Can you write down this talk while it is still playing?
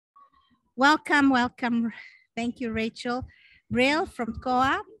Welcome, welcome. Thank you, Rachel. Brill from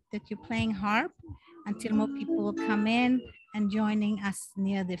Tkuah, that you're playing harp until more people will come in and joining us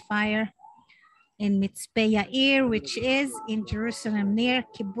near the fire in Mitzpe Yair, which is in Jerusalem near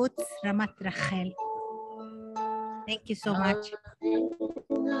Kibbutz Ramat Rachel. Thank you so much.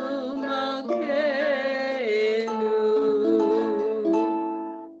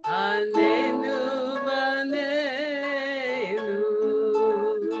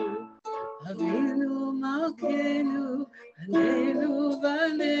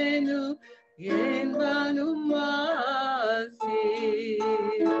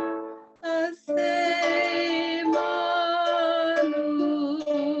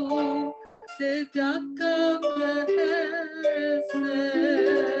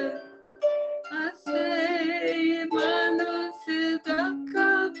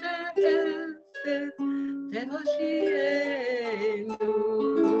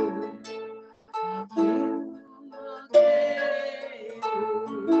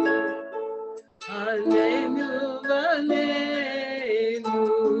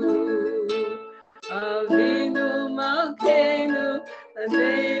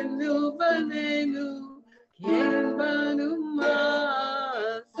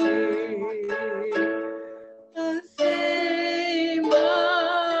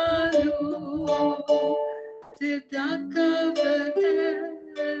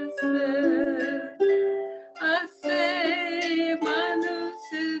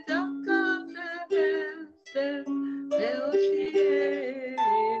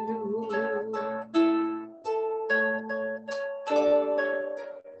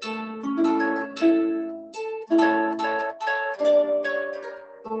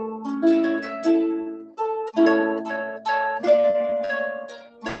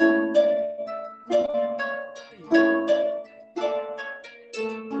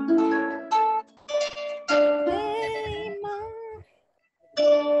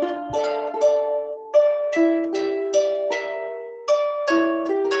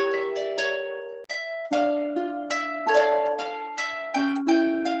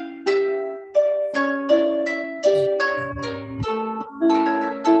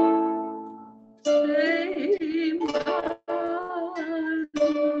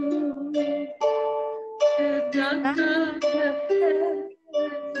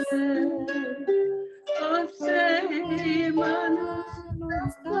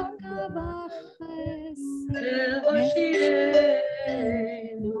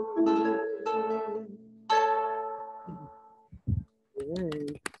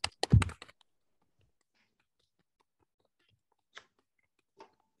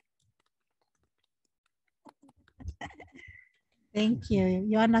 Thank you,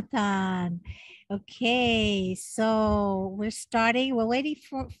 Jonathan. Okay, so we're starting. We're waiting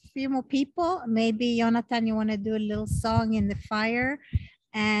for a few more people. Maybe, Jonathan, you want to do a little song in the fire,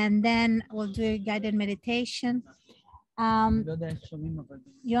 and then we'll do a guided meditation. Jonathan,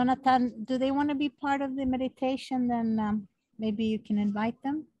 do they want to be part of the meditation? Then maybe you can invite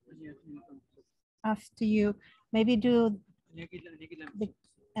them. After you, maybe do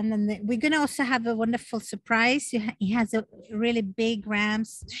and then we're going to also have a wonderful surprise. He has a really big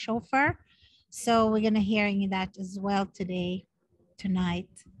Rams shofar. So we're going to hearing that as well tonight.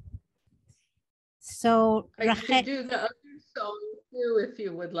 So I can do the other song too, if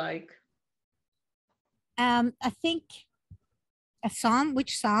you would like. I think a song,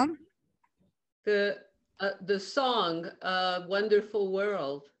 which song? The song, Wonderful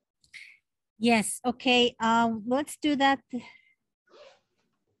World. Yes. Okay. Let's do that.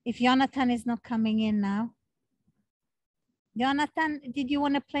 If Jonathan is not coming in now. Jonathan, did you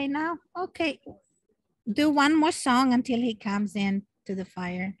want to play now? Okay. Do one more song until he comes in to the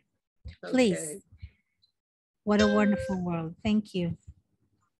fire. Please. Okay. What a wonderful world. Thank you.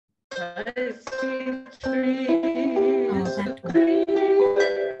 I see trees that of green,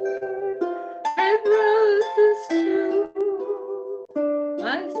 red roses too.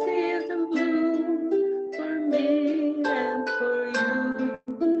 I see them bloom for me and for you.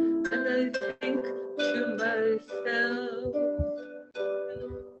 And I think to myself,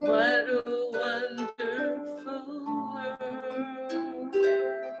 what a wonderful world.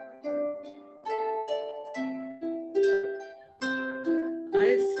 I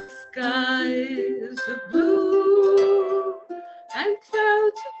see skies of blue and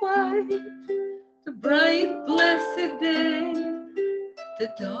clouds of white, the bright blessed day, the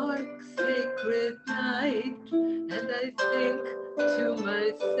dark sacred night, and I think to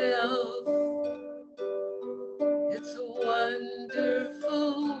myself, it's a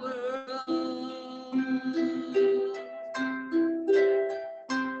wonderful world.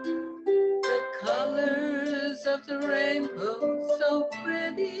 colors of the rainbow, so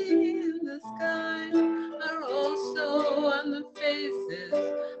pretty in the sky, are also on the faces,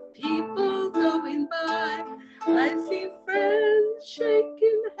 people going by. I see friends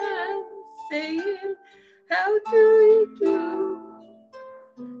shaking hands, saying, how do you do?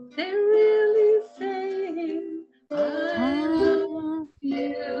 They're really saying, I love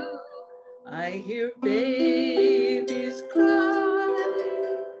you. I hear babies cry.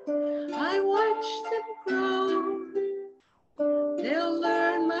 I watch them grow. They'll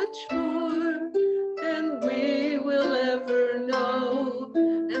learn much more than we will ever know.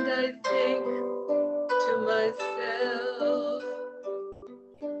 And I think to myself,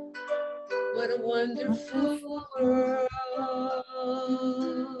 what a wonderful world.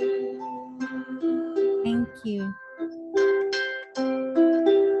 Thank you.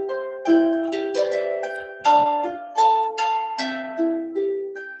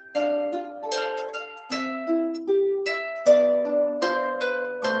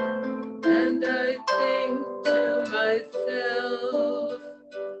 And I think to myself,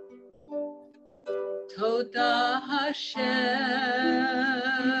 Toda Hashem.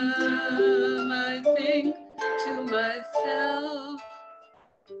 I think to myself,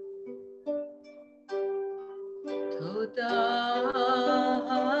 Toda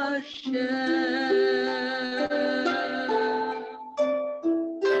Hashem.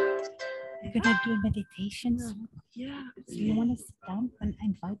 We're gonna do meditations. Yeah. So you want to sit down and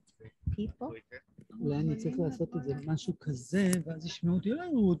invite people? אולי אני צריך לעשות את זה משהו כזה, ואז ישמעו אותי,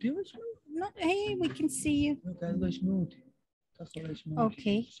 אותי לא ישמעו. No, hey, we can see you. אז לא ישמעו אותי. ככה לא ישמעו אותי.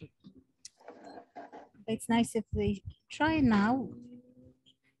 Okay. It's nice if they try now.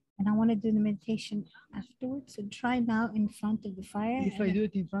 And I want to do the meditation afterwards. So try now in front of the fire. If I do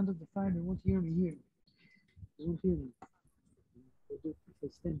it in front of the fire, they won't hear me here. They won't hear me. If I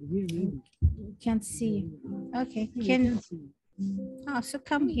stand here, maybe. You can't see you. Okay. Yeah, they Can can't see me. oh, so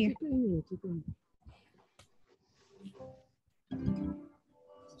come here. It's okay here, it's okay.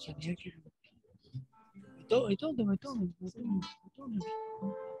 I told them.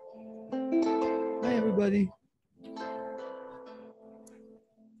 Hi, everybody.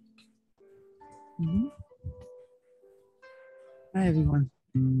 Hi, everyone.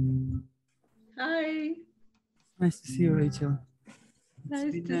 Hi. Nice to see you, Rachel. Nice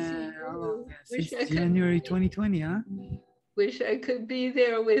It's to been, see how long? you. Yeah, Wish I since could- January 2020, huh? Wish I could be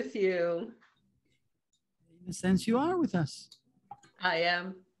there with you. In a sense, you are with us. I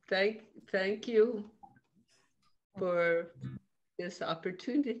am. Thank you for this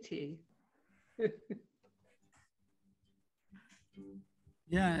opportunity.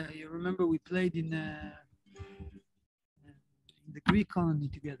 Yeah, you remember we played in the Greek colony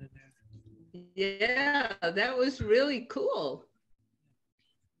together there. Yeah, that was really cool.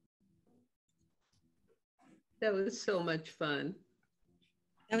 That was so much fun.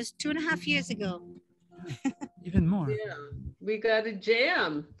 That was 2.5 years ago. Even more. Yeah, we got a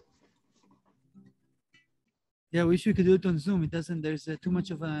jam. Yeah, we wish we could do it on Zoom. It doesn't, there's too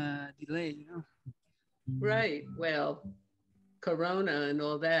much of a delay, you know? Right. Well, Corona and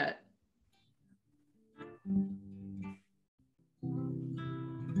all that.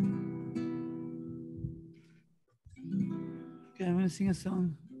 Okay, I'm gonna sing a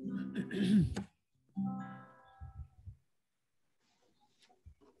song.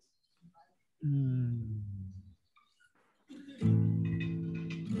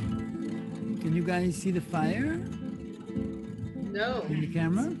 Can you guys see the fire No. in the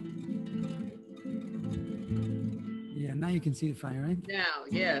camera? Yeah, now you can see the fire, right? Now,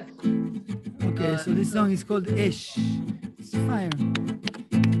 yes. Okay, so this song is called Ish. It's fire.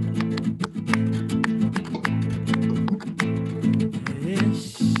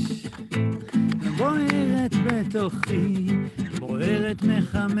 אש בוערת בתוכי, בוערת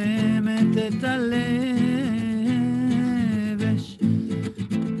מחממת את הלב. אש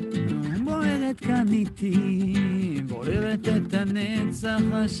בוערת כאן איתי, בוערת את הנצח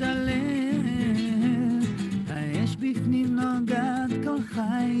השלם. האש בפנים נוגעת, כל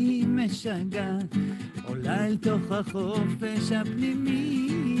חי משגעת, עולה אל תוך החופש הפנימי.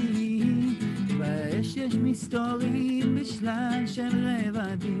 באש יש מסתורים בשלל של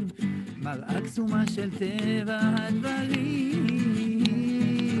רבדים, מראה קסומה של טבע הדברים.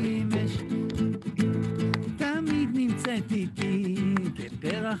 אש תמיד נמצאת איתי,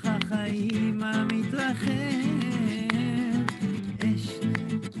 כפרח החיים המתרחב. אש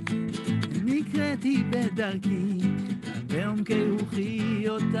נקראתי בדרכי, בעומקי רוחי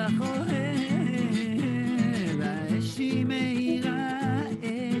אותך אוהב. האש היא מאירה,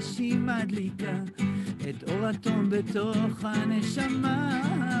 אש היא מדליקה את אור התום בתוך הנשמה.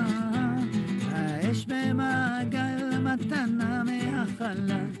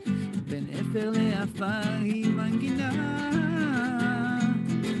 למעלה, בין אפר לעפר היא מנגינה.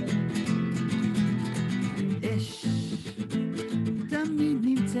 אש תמיד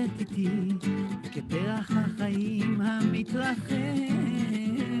נמצאת איתי, כפרח החיים המתרחב.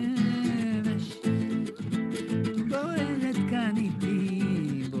 אש בוערת כאן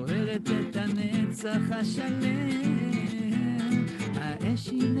איתי, בוערת את הנצח השלם. האש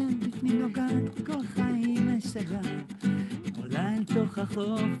היא לבפנים נוגעת, כל חיים משגעת, עולה אל תוך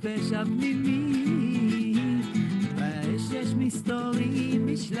החופש הפנימי. באש יש מסתורים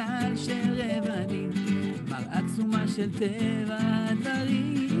משלל של רבדים, מראה קסומה של טבע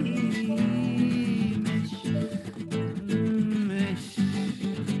הדברים. אש, אש,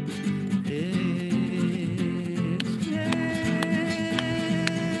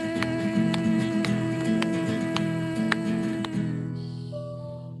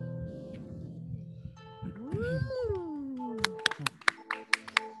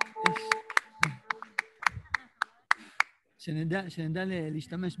 שנדע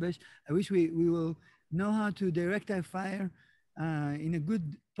להשתמש באש. I wish we will know how to direct our fire in a good,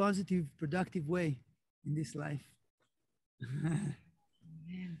 positive, productive way in this life.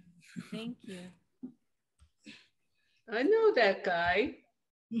 Thank you. I know that guy.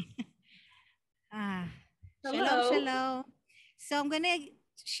 Shalom, Hello. shalom. So I'm going to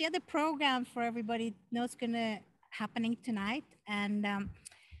share the program for everybody to know what's going to happening tonight. And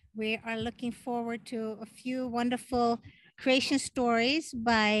we are looking forward to a few wonderful creation stories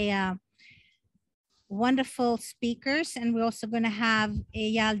by wonderful speakers. And we're also going to have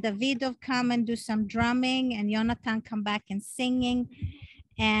Eyal Davidov come and do some drumming, and Jonathan come back and singing,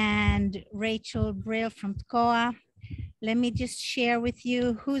 and Rachel Brill from Tkuah. Let me just share with you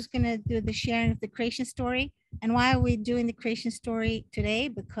who's going to do the sharing of the creation story. And why are we doing the creation story today?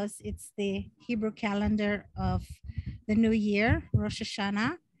 Because it's the Hebrew calendar of the new year, Rosh HaShana.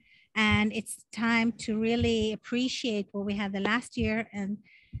 And it's time to really appreciate what we had the last year and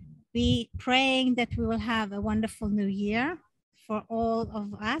be praying that we will have a wonderful new year for all of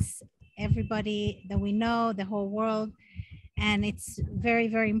us, everybody that we know, the whole world. And it's very,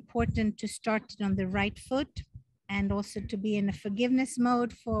 very important to start it on the right foot and also to be in a forgiveness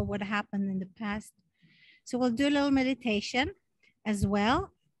mode for what happened in the past. So we'll do a little meditation as well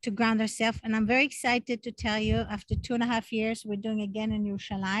to ground ourselves. And I'm very excited to tell you, after 2.5 years, we're doing again in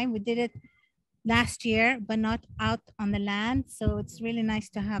Yerushalayim. We did it last year, but not out on the land. So it's really nice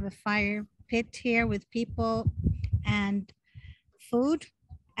to have a fire pit here with people and food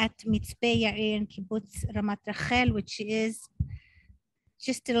at Mitzpe, Yair, and Kibbutz Ramat, which is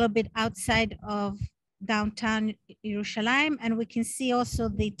just a little bit outside of downtown Yerushalayim. And we can see also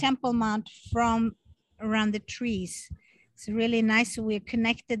the Temple Mount from around the trees. It's really nice. We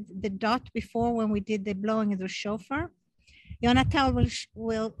connected the dot before when we did the blowing of the shofar. Yonatan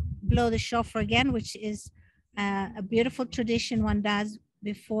will blow the shofar again, which is a beautiful tradition one does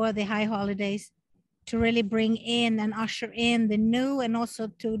before the high holidays to really bring in and usher in the new, and also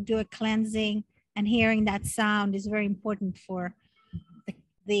to do a cleansing, and hearing that sound is very important for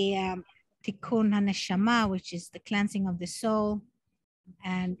the tikkun haneshama, which is the cleansing of the soul,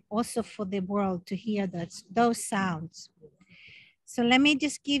 and also for the world to hear those sounds. So let me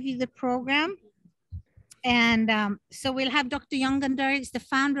just give you the program. And so we'll have Dr. Youngender, he's the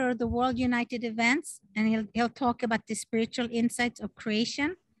founder of the World United Events, and he'll talk about the spiritual insights of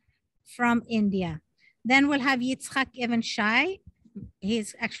creation from India. Then we'll have Yitzchak Evan-Shaysh.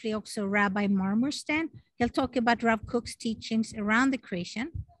 He's actually also Rabbi Marmorstein. He'll talk about Rav Kook's teachings around the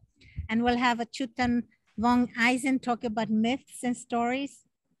creation. And we'll have a Chutan Von Eisen talk about myths and stories.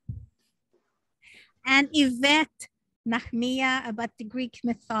 And Yvette Nahmia about the Greek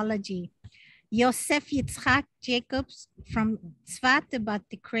mythology. Yosef Yitzchak Jacobs from Tzfat about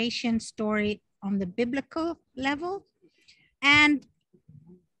the creation story on the biblical level. And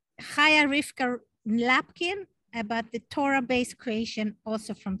Chaya Rivka Lapkin about the Torah-based creation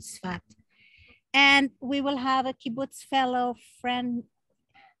also from Tzfat. And we will have a kibbutz fellow friend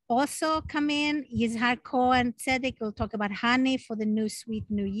also come in, Yizhar Cohen Tzedek will talk about honey for the new sweet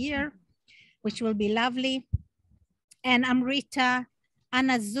new year, which will be lovely. And Amrita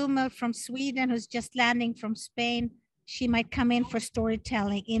Anna Zumel from Sweden, who's just landing from Spain. She might come in for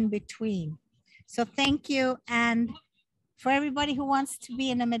storytelling in between. So thank you. And for everybody who wants to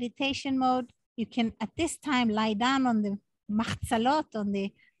be in a meditation mode, you can at this time lie down on the machzalot, on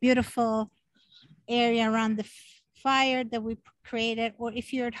the beautiful area around the fire that we created. Or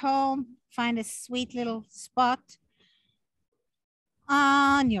if you're at home, find a sweet little spot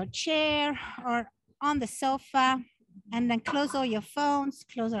on your chair or on the sofa. And then close all your phones,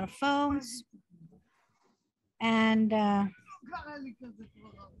 close our phones. And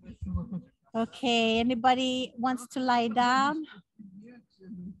Okay, anybody wants to lie down?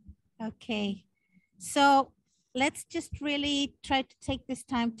 Okay, so let's just really try to take this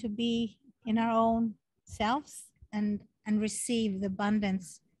time to be in our own selves and receive the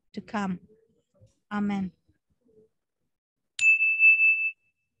abundance to come. Amen.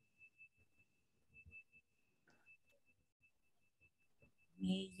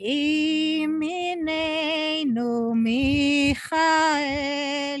 מימיננו מיכאל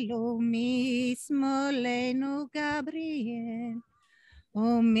ומשמאלנו גבריאל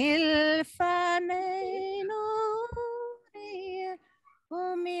ומלפנינו אוריאל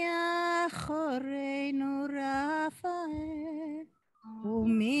ומאחורינו רפאל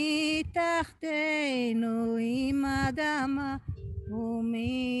ומתחתנו עם אדמה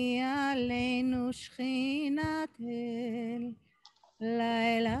ומעלינו שכינת אל.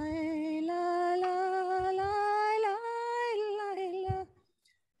 La la la la la la la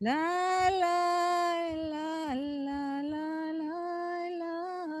la la la la la.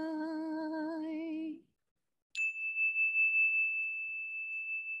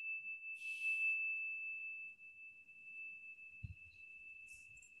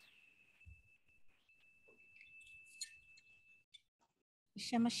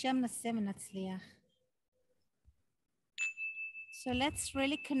 בשם השם נעשה ונצליח. So let's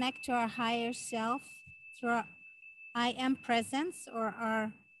really connect to our higher self through our I am presence, or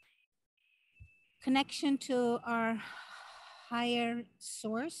our connection to our higher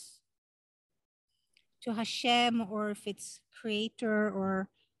source, to Hashem, or if it's creator or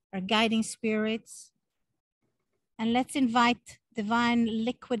our guiding spirits. And let's invite divine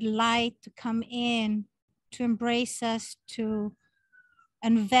liquid light to come in, to embrace us, to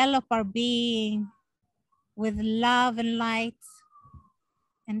envelop our being with love and light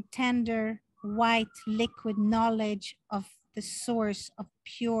and tender white liquid knowledge of the source of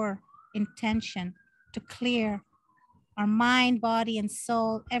pure intention, to clear our mind, body, and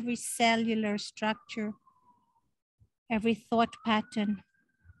soul, every cellular structure, every thought pattern,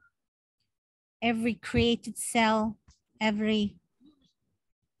 every created cell, every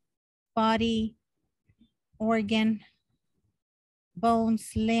body, organ,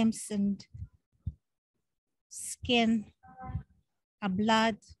 bones, limbs, and skin, our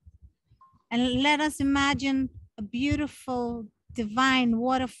blood. And let us imagine a beautiful divine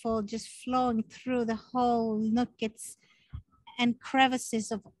waterfall just flowing through the whole nooks and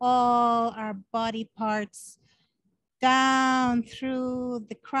crevices of all our body parts, down through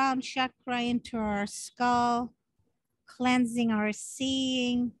the crown chakra into our skull, cleansing our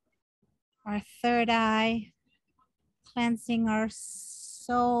seeing, our third eye, cleansing our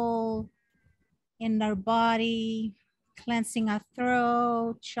soul in our body, cleansing our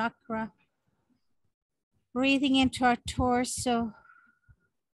throat chakra, breathing into our torso.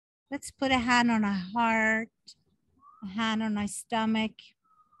 Let's put a hand on our heart, a hand on our stomach,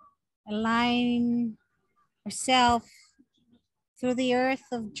 align ourselves through the earth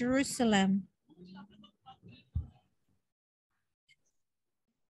of Jerusalem,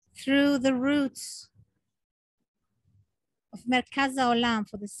 through the roots of Merkaz HaOlam,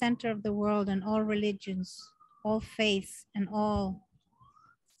 for the center of the world, and all religions, all faiths, and all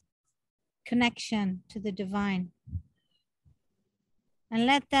connection to the divine. And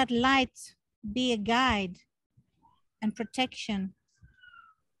let that light be a guide and protection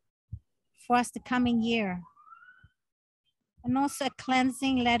for us the coming year. And also a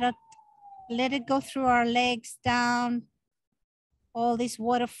cleansing, let it go through our legs, down all this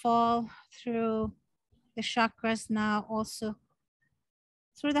waterfall, through the chakras now, also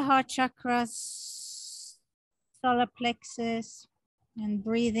through the heart chakras, solar plexus, and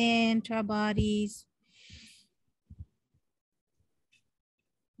breathe into our bodies.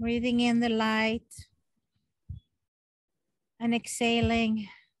 Breathing in the light and exhaling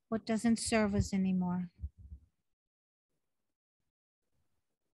what doesn't serve us anymore.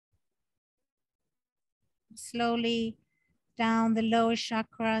 Slowly down the lower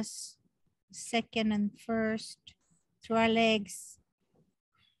chakras, second and first, through our legs,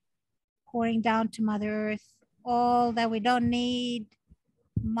 pouring down to Mother Earth. All that we don't need,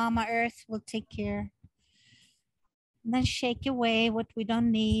 Mama Earth will take care. And then shake away what we don't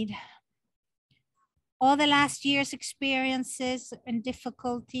need. All the last year's experiences and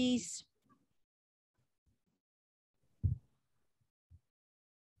difficulties,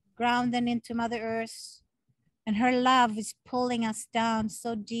 ground them into Mother Earth, and her love is pulling us down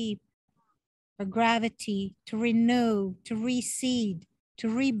so deep. Her gravity to renew, to reseed, to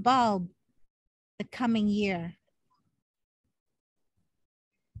rebulb the coming year.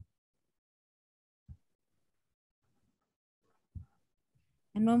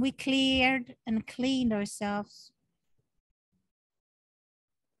 And when we cleared and cleaned ourselves,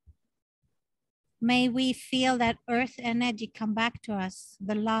 may we feel that earth energy come back to us,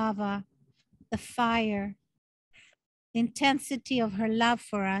 the lava, the fire, the intensity of her love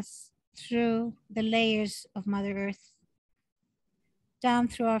for us through the layers of Mother Earth, down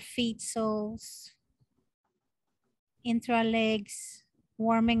through our feet, soles, into our legs,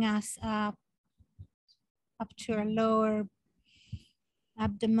 warming us up to our lower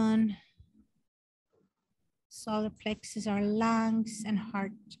abdomen, solar plexus, our lungs and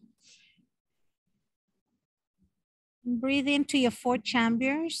heart. And breathe into your four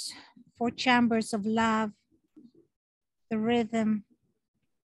chambers of love, the rhythm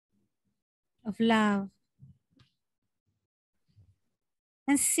of love.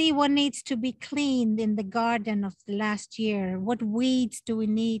 And see what needs to be cleaned in the garden of the last year. What weeds do we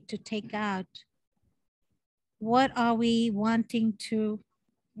need to take out? What are we wanting to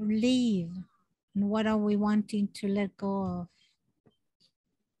leave? And what are we wanting to let go of?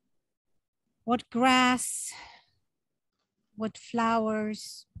 What grass, what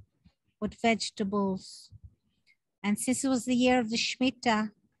flowers, what vegetables. And since it was the year of the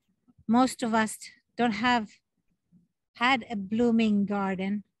Shemitah, most of us don't have had a blooming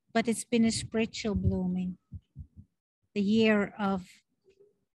garden, but it's been a spiritual blooming. The year of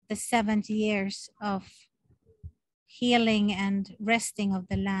the 70 years of healing and resting of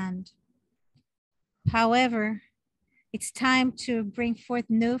the land. However, it's time to bring forth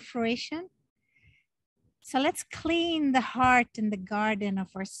new fruition. So let's clean the heart and the garden of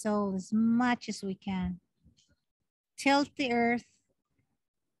our soul as much as we can. Tilt the earth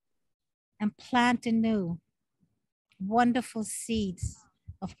and plant anew wonderful seeds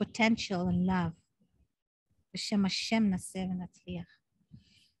of potential and love.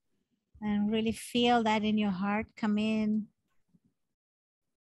 And really feel that in your heart. Come in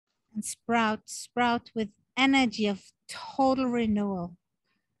and sprout with energy of total renewal,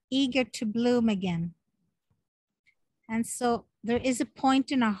 eager to bloom again. And so there is a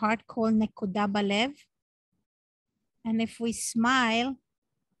point in our heart called Nekuda Balev. And if we smile,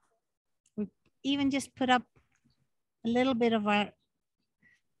 we even just put up a little bit of our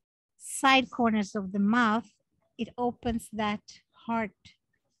side corners of the mouth, it opens that heart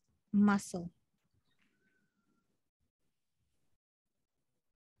muscle.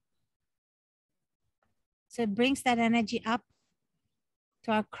 So it brings that energy up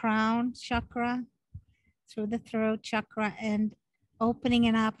to our crown chakra, through the throat chakra, and opening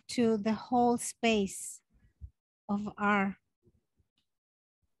it up to the whole space of our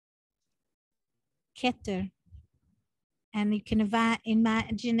Keter. And you can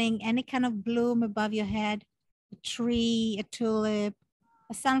imagining any kind of bloom above your head, a tree, a tulip,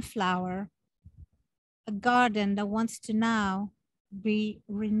 a sunflower, a garden that wants to now be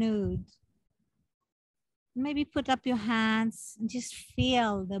renewed. Maybe put up your hands and just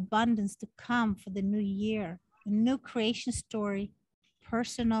feel the abundance to come for the new year, a new creation story,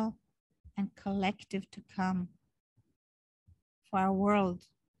 personal and collective to come for our world,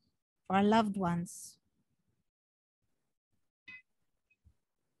 for our loved ones.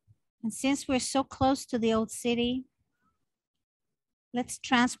 And since we're so close to the old city, let's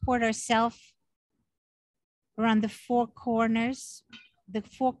transport ourselves around the four corners, the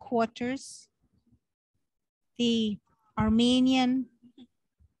four quarters, the Armenian,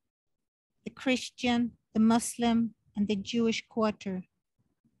 the Christian, the Muslim, and the Jewish quarter.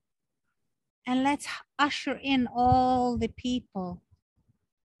 And let's usher in all the people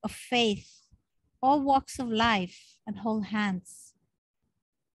of faith, all walks of life, and hold hands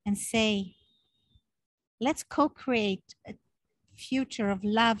and say, let's co-create a future of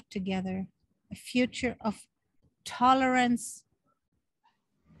love together, a future of tolerance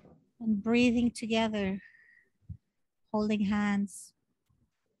and breathing together, holding hands.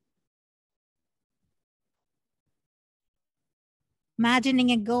 Imagining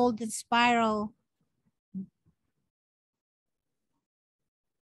a golden spiral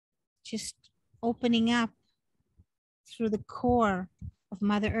just opening up through the core of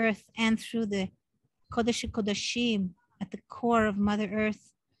Mother Earth and through the Kodesh Kodashim at the core of Mother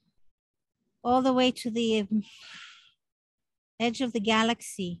Earth, all the way to the edge of the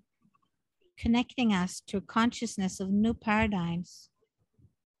galaxy, connecting us to a consciousness of new paradigms,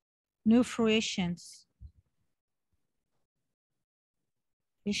 new fruitions.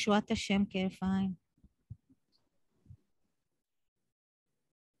 Yeshuat Hashem Kerfine.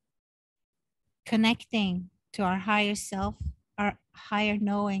 Connecting to our higher self, our higher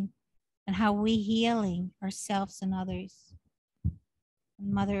knowing, and how we healing ourselves and others.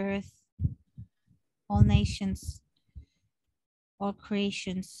 And Mother Earth, all nations, all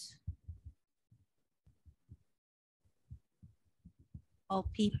creations, all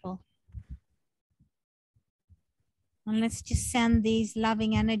people. And let's just send these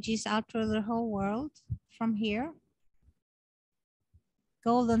loving energies out to the whole world from here.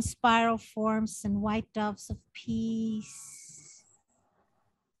 Golden spiral forms and white doves of peace.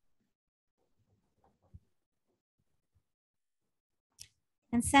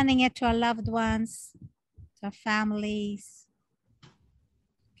 And sending it to our loved ones, to our families,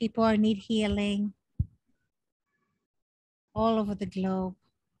 people who need healing all over the globe.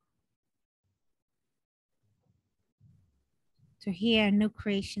 To hear a new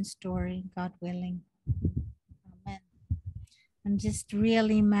creation story, God willing. Amen. And just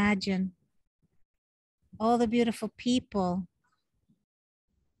really imagine all the beautiful people.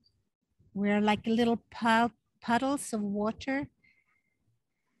 We're like little puddles of water.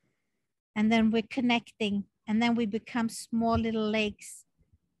 And then we're connecting. And then we become small little lakes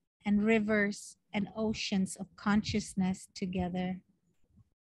and rivers and oceans of consciousness together.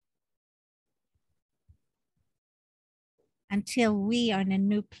 Until we are in a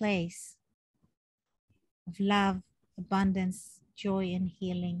new place of love, abundance, joy, and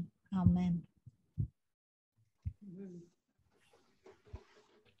healing. Amen.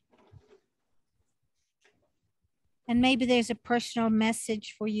 And maybe there's a personal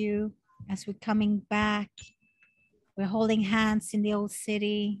message for you as we're coming back. We're holding hands in the old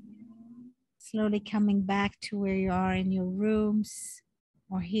city, slowly coming back to where you are in your rooms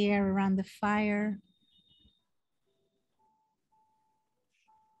or here around the fire.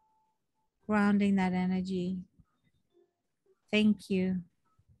 Grounding that energy. Thank you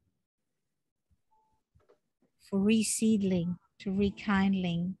for reseedling, to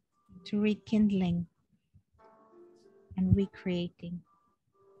rekindling, to rekindling, and recreating.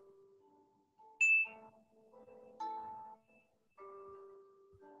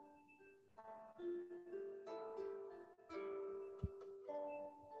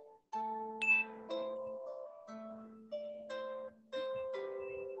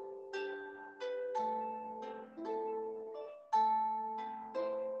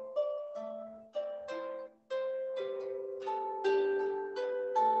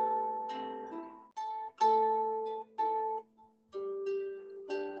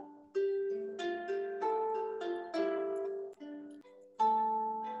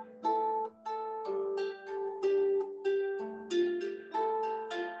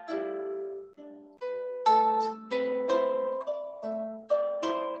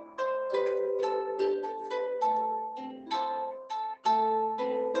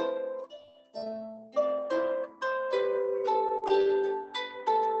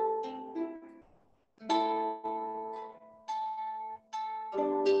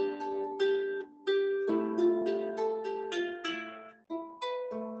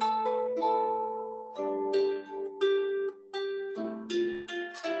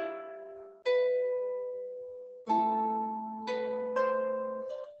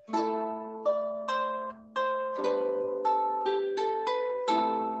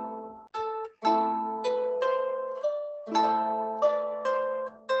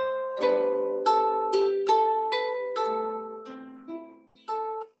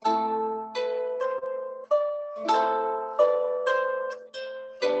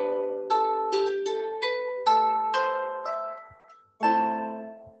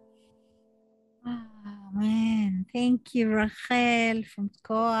 Amen. Thank you, Rachel from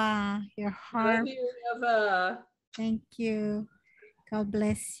Tkuah, your harp. Love you, Eva. Thank you. God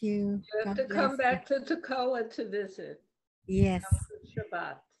bless you. You have God to come bless you. back to Tkuah to visit. Yes. Come to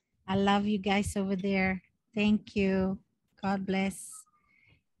Shabbat. I love you guys over there. Thank you. God bless.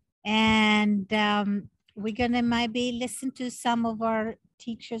 And we're going to maybe listen to some of our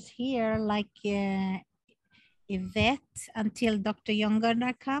teachers here, like Yvette, until Dr.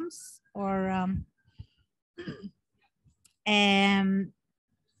 Youngardner comes, or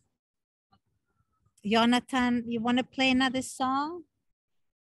Jonathan, you want to play another song?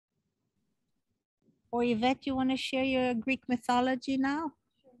 Or Yvette, you want to share your Greek mythology now?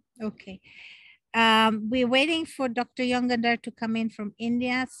 Okay. We're waiting for Dr. Youngardner to come in from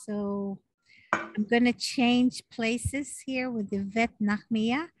India, so I'm going to change places here with Yvette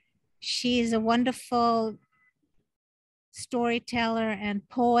Nahmia. She is a wonderful storyteller and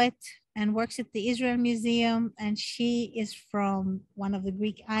poet and works at the Israel Museum, and she is from one of the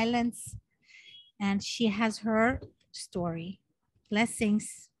Greek islands, and she has her story.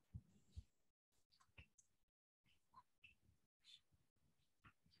 Blessings.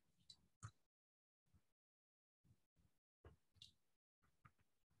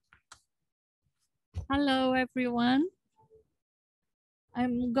 Hello, everyone.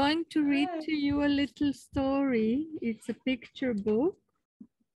 I'm going to read to you a little story. It's a picture book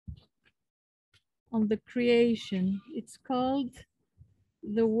on the creation. It's called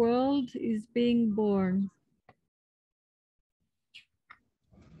The World is Being Born.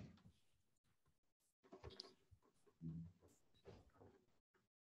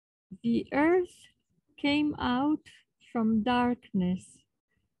 The earth came out from darkness.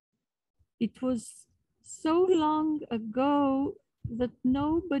 It was so long ago that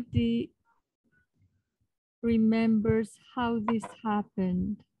nobody remembers how this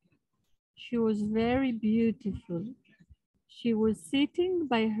happened. She was very beautiful. She was sitting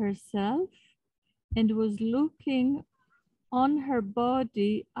by herself and was looking on her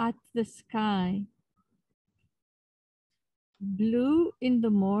body at the sky. Blue in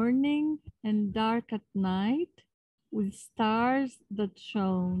the morning and dark at night, with stars that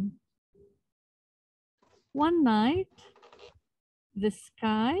shone. One night, the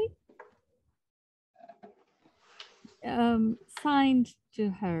sky signed to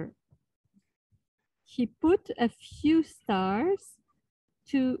her. He put a few stars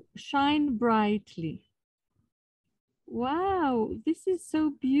to shine brightly. Wow, this is so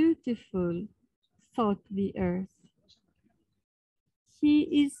beautiful, thought the earth.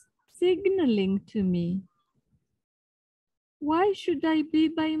 He is signaling to me. Why should I be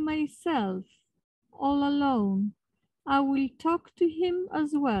by myself, all alone? I will talk to him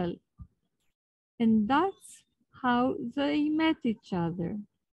as well. And that's how they met each other.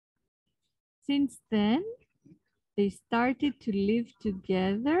 Since then, they started to live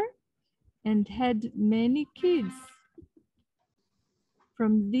together and had many kids.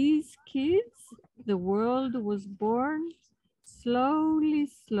 From these kids, the world was born slowly,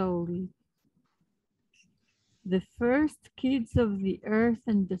 slowly. The first kids of the earth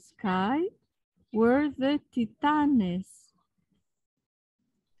and the sky were the Titans,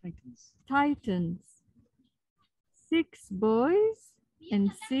 6 boys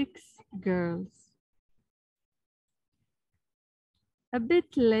and 6 girls. A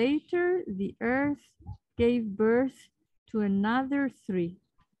bit later, the earth gave birth to another 3.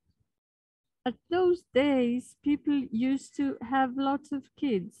 At those days, people used to have lots of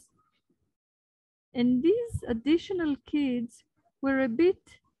kids. And these additional kids were a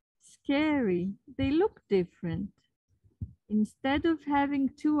bit scary. They looked different. Instead of having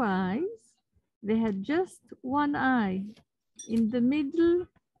 2 eyes, they had just 1 eye in the middle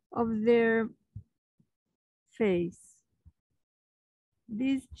of their face.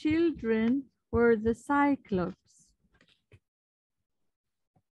 These children were the Cyclops.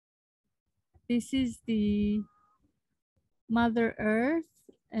 This is the Mother Earth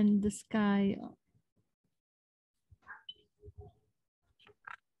and the sky.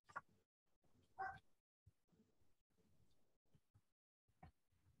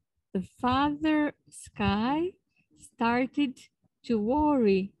 The father sky started to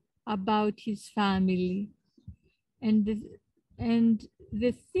worry about his family and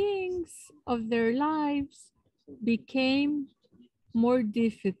the things of their lives became more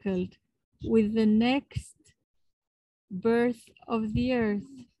difficult with the next birth of the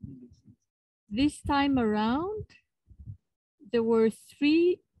earth. This time around, there were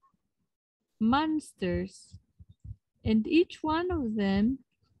 3 monsters, and each one of them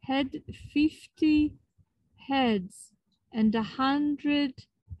had 50 heads and 100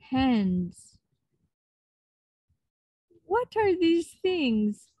 hands. What are these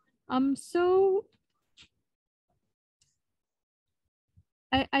things?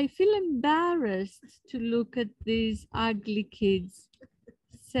 I feel embarrassed to look at these ugly kids,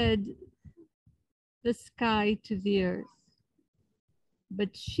 said the sky to the earth.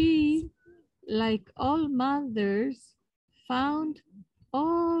 But she, like all mothers, found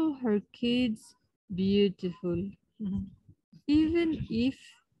all her kids beautiful, even if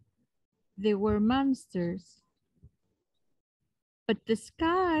they were monsters. But the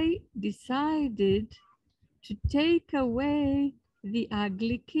sky decided to take away the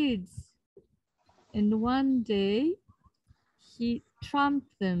ugly kids. And one day, he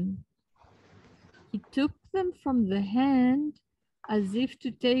trumped them. He took them from the hand as if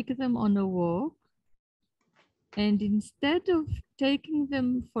to take them on a walk. And instead of taking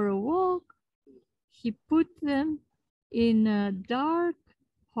them for a walk, he put them in a dark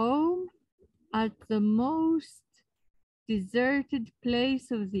home at the most deserted place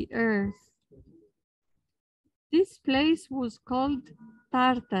of the earth. This place was called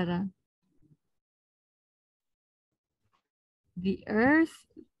Tartara. The earth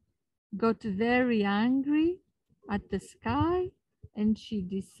got very angry at the sky, and she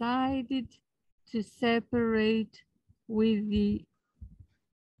decided to separate with the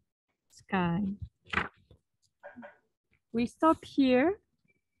sky. We stop here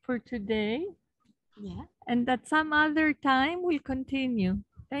for today, Yeah. and at some other time we'll continue.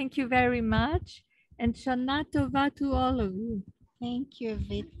 Thank you very much, and Shana Tova to all of you. Thank you,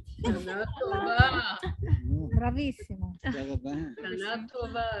 Yvette. Shana Tova. Bravissimo. Shana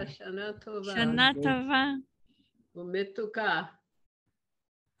Tova. Shana Tova. Shana Tova. Umetuka.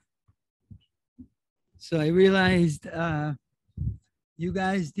 So I realized you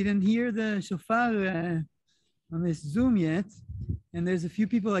guys didn't hear the shofar on this Zoom yet, and there's a few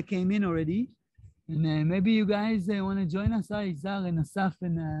people that came in already, and maybe you guys want to join us, Izar and Asaf,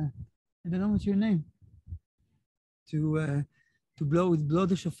 and I don't know what's your name, to blow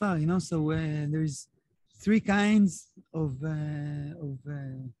the shofar, you know. So there's three kinds of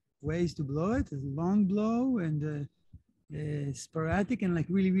ways to blow it: there's a long blow and sporadic, and like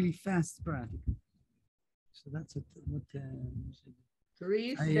really fast sporadic. So that's what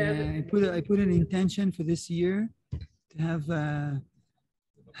 3, I 7. put an intention for this year to have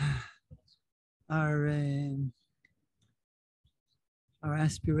our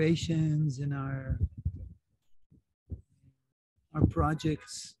aspirations and our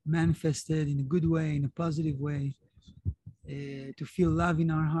projects manifested in a good way, in a positive way, to feel love in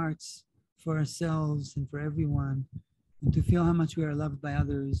our hearts for ourselves and for everyone, and to feel how much we are loved by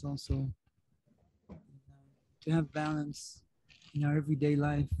others also, to have balance in our everyday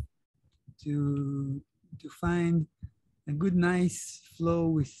life, to find a good, nice flow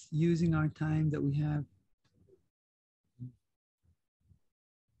with using our time that we have.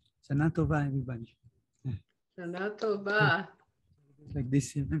 Shana Tova, everybody. Shana Tova. Like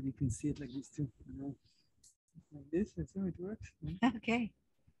this, maybe you can see it like this too. You know? Like this, that's how it works. Okay.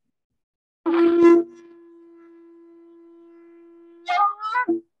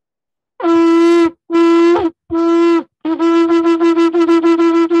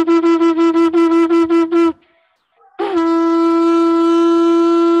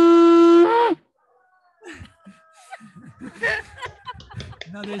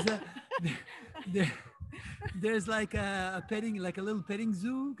 No, there's like a petting, like a little petting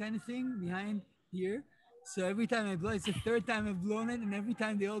zoo kind of thing behind here. So every time I blow, it's the third time I've blown it, and every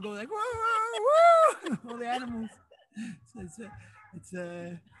time they all go like whoa, whoa, whoa, all the animals. So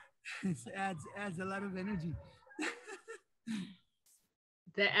it adds a lot of energy.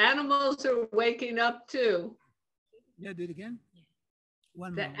 The animals are waking up too. Yeah, do it again.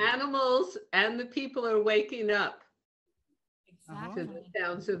 One The more. animals and the people are waking up to Exactly. the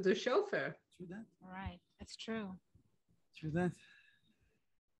sounds of the shofar. True that. Right. That's true. True that.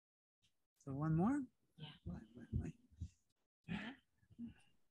 So one more. Yeah. Why?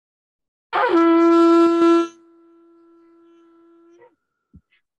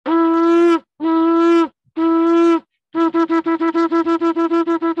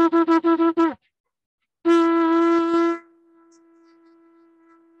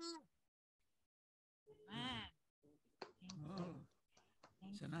 Oh,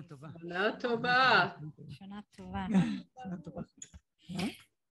 Shana Tova. Shana Tova. שנה טובה. Shana Tova.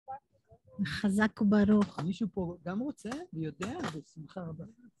 חזק וברוך. מישהו פה גם רוצה ויודע, בשמחה רבה.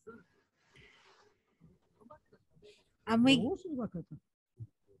 ברור שזה רק אתה.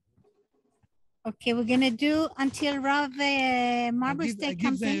 Okay, we're gonna do until Rav Marberstein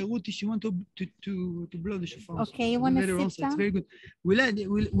comes in. Ruti, she want to blow the shofar. Okay, you want to Later sit also, it's down? very good.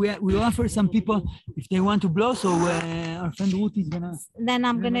 We'll offer some people if they want to blow. So our friend Ruti is gonna. Then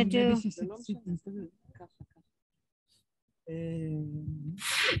I'm gonna maybe do. she sit instead of-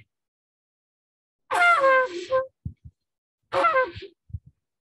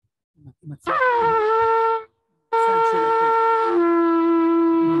 מצב של הפה.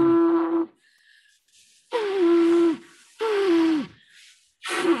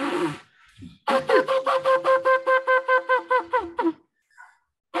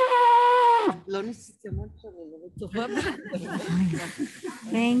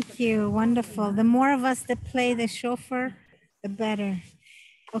 Thank you. Wonderful. The more of us that play the shofar, the better.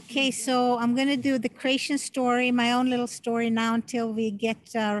 Okay, so I'm going to do the creation story, my own little story now until we get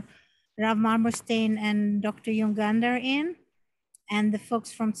Rav Marberstein and Dr. Jungander in and the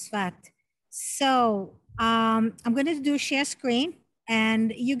folks from Tzfat. So I'm going to do share screen,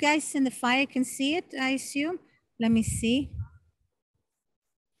 and you guys in the fire can see it, I assume. Let me see.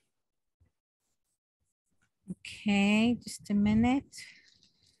 Okay, just a minute.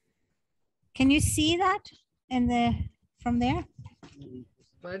 Can you see that from there?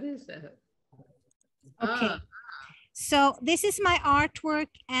 What is that? Okay. Ah, So this is my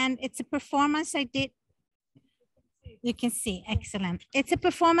artwork, and it's a performance I did. You can see, excellent. It's a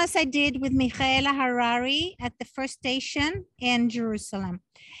performance I did with Michaela Harari at the First Station in Jerusalem.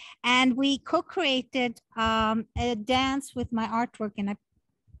 And we co-created a dance with my artwork, and I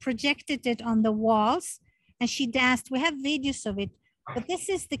projected it on the walls, and she danced. We have videos of it, but this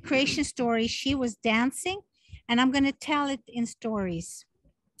is the creation story. She was dancing, and I'm going to tell it in stories.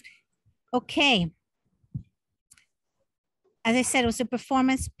 Okay. As I said, it was a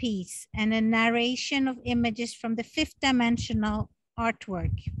performance piece and a narration of images from the fifth dimensional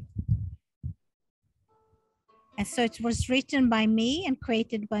artwork. And so it was written by me and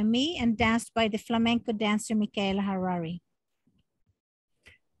created by me and danced by the flamenco dancer Michaela Harari.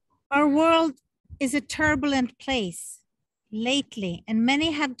 Our world is a turbulent place lately, and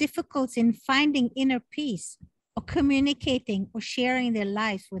many have difficulty in finding inner peace or communicating or sharing their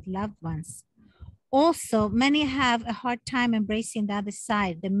lives with loved ones. Also, many have a hard time embracing the other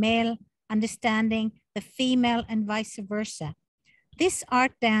side, the male understanding the female and vice versa. This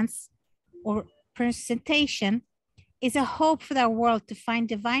art dance or presentation is a hope for our world to find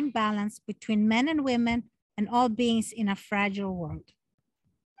divine balance between men and women and all beings in a fragile world.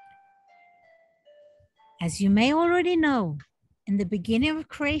 As you may already know, in the beginning of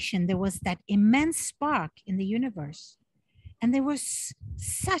creation, there was that immense spark in the universe. And there was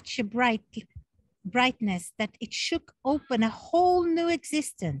such a brightness that it shook open a whole new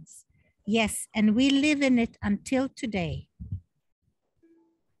existence. Yes, and we live in it until today.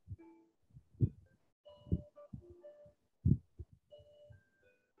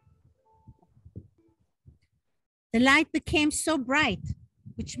 The light became so bright,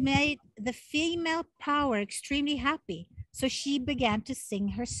 which made the female power extremely happy. So she began to sing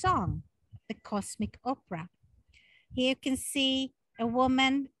her song, the cosmic opera. Here you can see a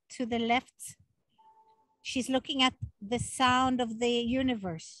woman to the left. She's looking at the sound of the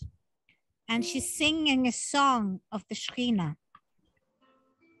universe, and she's singing a song of the Shekhinah.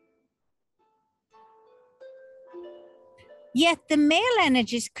 Yet the male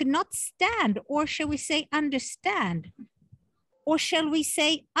energies could not stand, or shall we say understand, or shall we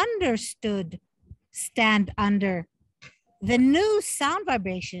say understood, stand under the new sound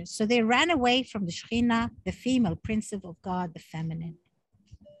vibration. So they ran away from the Shekhinah, the female principle of God, the feminine.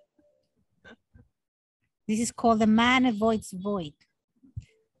 This is called the man avoids void.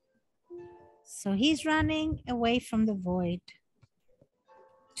 So he's running away from the void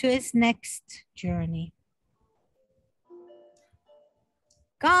to his next journey.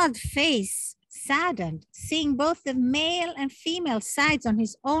 God's face saddened, seeing both the male and female sides on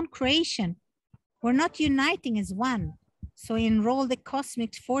his own creation were not uniting as one. So he enrolled the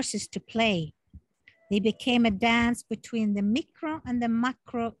cosmic forces to play. They became a dance between the micro and the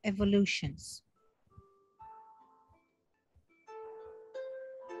macro evolutions.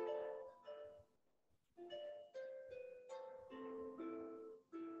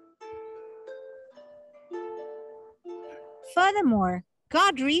 Furthermore,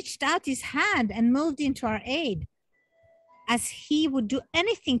 God reached out his hand and moved into our aid, as he would do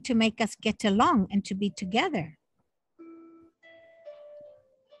anything to make us get along and to be together.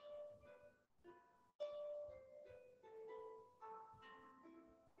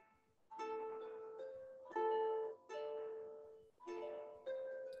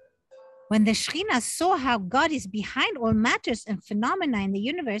 When the Shekhinah saw how God is behind all matters and phenomena in the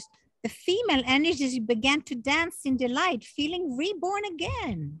universe, the female energies began to dance in delight, feeling reborn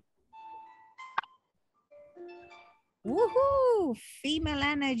again. Woohoo! Female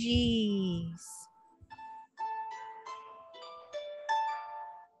energies.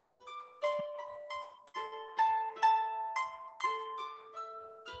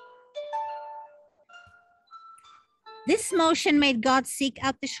 This motion made God seek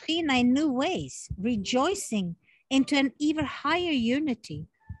out the Shekhinah in new ways, rejoicing into an even higher unity.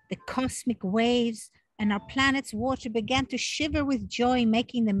 The cosmic waves and our planet's water began to shiver with joy,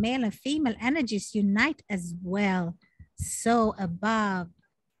 making the male and female energies unite as well. So above,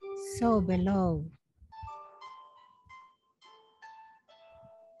 so below.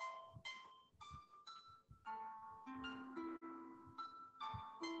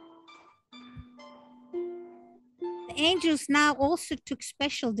 The angels now also took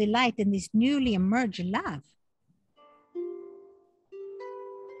special delight in this newly emerged love.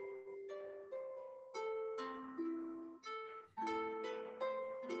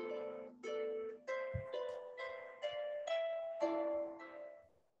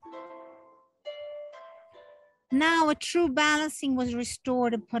 Now a true balancing was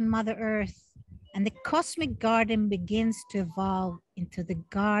restored upon Mother Earth, and the cosmic garden begins to evolve into the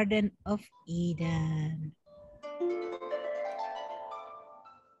Garden of Eden.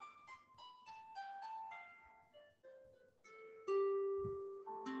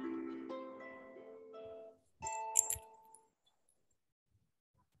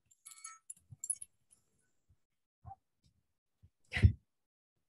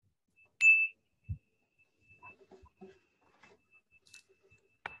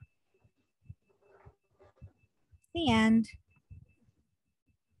 The end.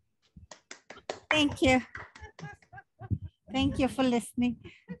 Thank you. Thank you for listening.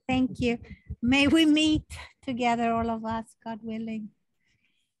 Thank you. May we meet together, all of us, God willing.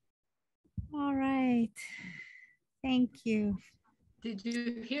 All right. Thank you. Did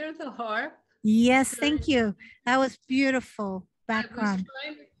you hear the harp? Yes, thank you. That was beautiful I was background.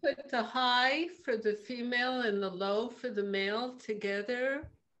 trying to put the high for the female and the low for the male together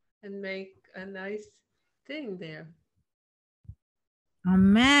and make a nice thing there. Oh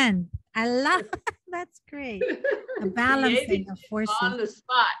man, I love that's great. The balancing of forces. On the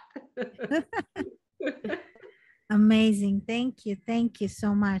spot. Amazing. Thank you. Thank you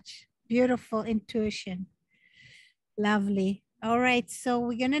so much. Beautiful intuition. Lovely. All right. So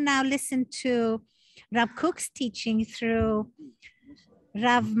we're going to now listen to Rav Kook's teaching through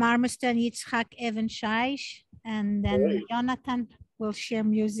Rav Marmostan Yitzchak Evan-Shaysh, and then Jonathan will share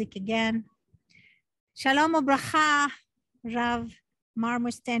music again. Shalom ubracha, Rav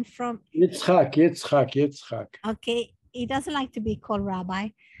Marmostan from Yitzchak. Okay, he doesn't like to be called Rabbi.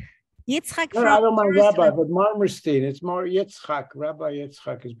 Yitzchak No, from I don't mind Rabbi, Jerusalem. but Marmorstein, it's more Yitzchak. Rabbi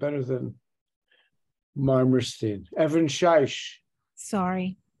Yitzchak is better than Marmorstein. Evan-Shaysh.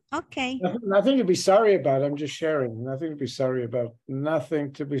 Sorry. Okay. Nothing to be sorry about. I'm just sharing. Nothing to be sorry about.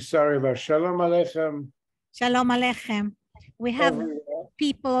 Nothing to be sorry about. Shalom Aleichem. Shalom Aleichem. We have Everywhere.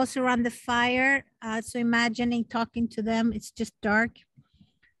 people also around the fire. So imagining talking to them, it's just dark.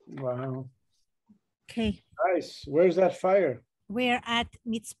 Wow. Okay. Nice. Where's that fire? We're at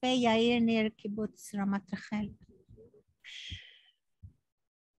Mitzpe Yair near Kibbutz Ramat.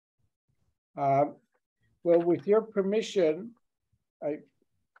 Well, with your permission, I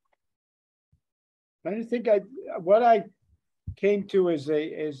don't think what I came to is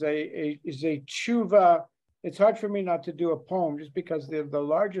a tshuva. It's hard for me not to do a poem just because the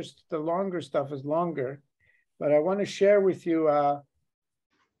longer stuff is longer. But I want to share with you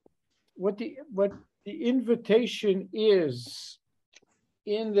what the invitation is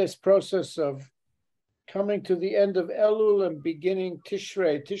in this process of coming to the end of Elul and beginning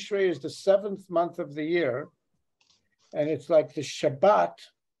Tishrei. Tishrei is the 7th month of the year, and it's like the Shabbat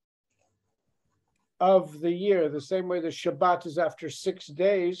of the year. The same way the Shabbat is after 6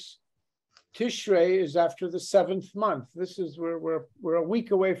 days, Tishrei is after the 7th month. This is where we're a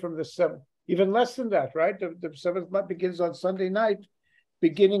week away from the 7th, even less than that, right? The 7th month begins on Sunday night,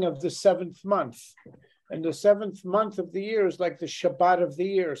 beginning of the 7th month. And the 7th month of the year is like the Shabbat of the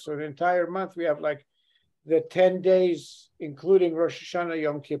year. So the entire month we have like the 10 days, including Rosh HaShana,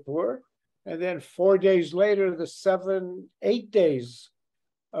 Yom Kippur, and then 4 days later, the 8 days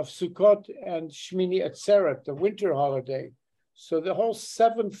of Sukkot and Shmini Atzeret, the winter holiday. So the whole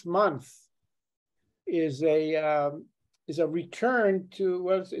 7th month is a return to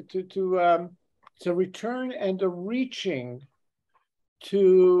it's a return and a reaching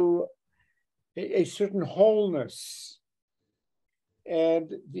to a certain wholeness. And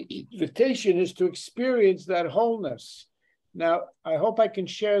the invitation is to experience that wholeness. Now, I hope I can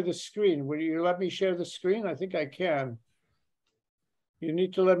share the screen. Will you let me share the screen? I think I can. You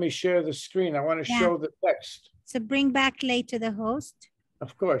need to let me share the screen. I want to show the text. So bring back later the host.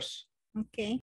 Of course. Okay.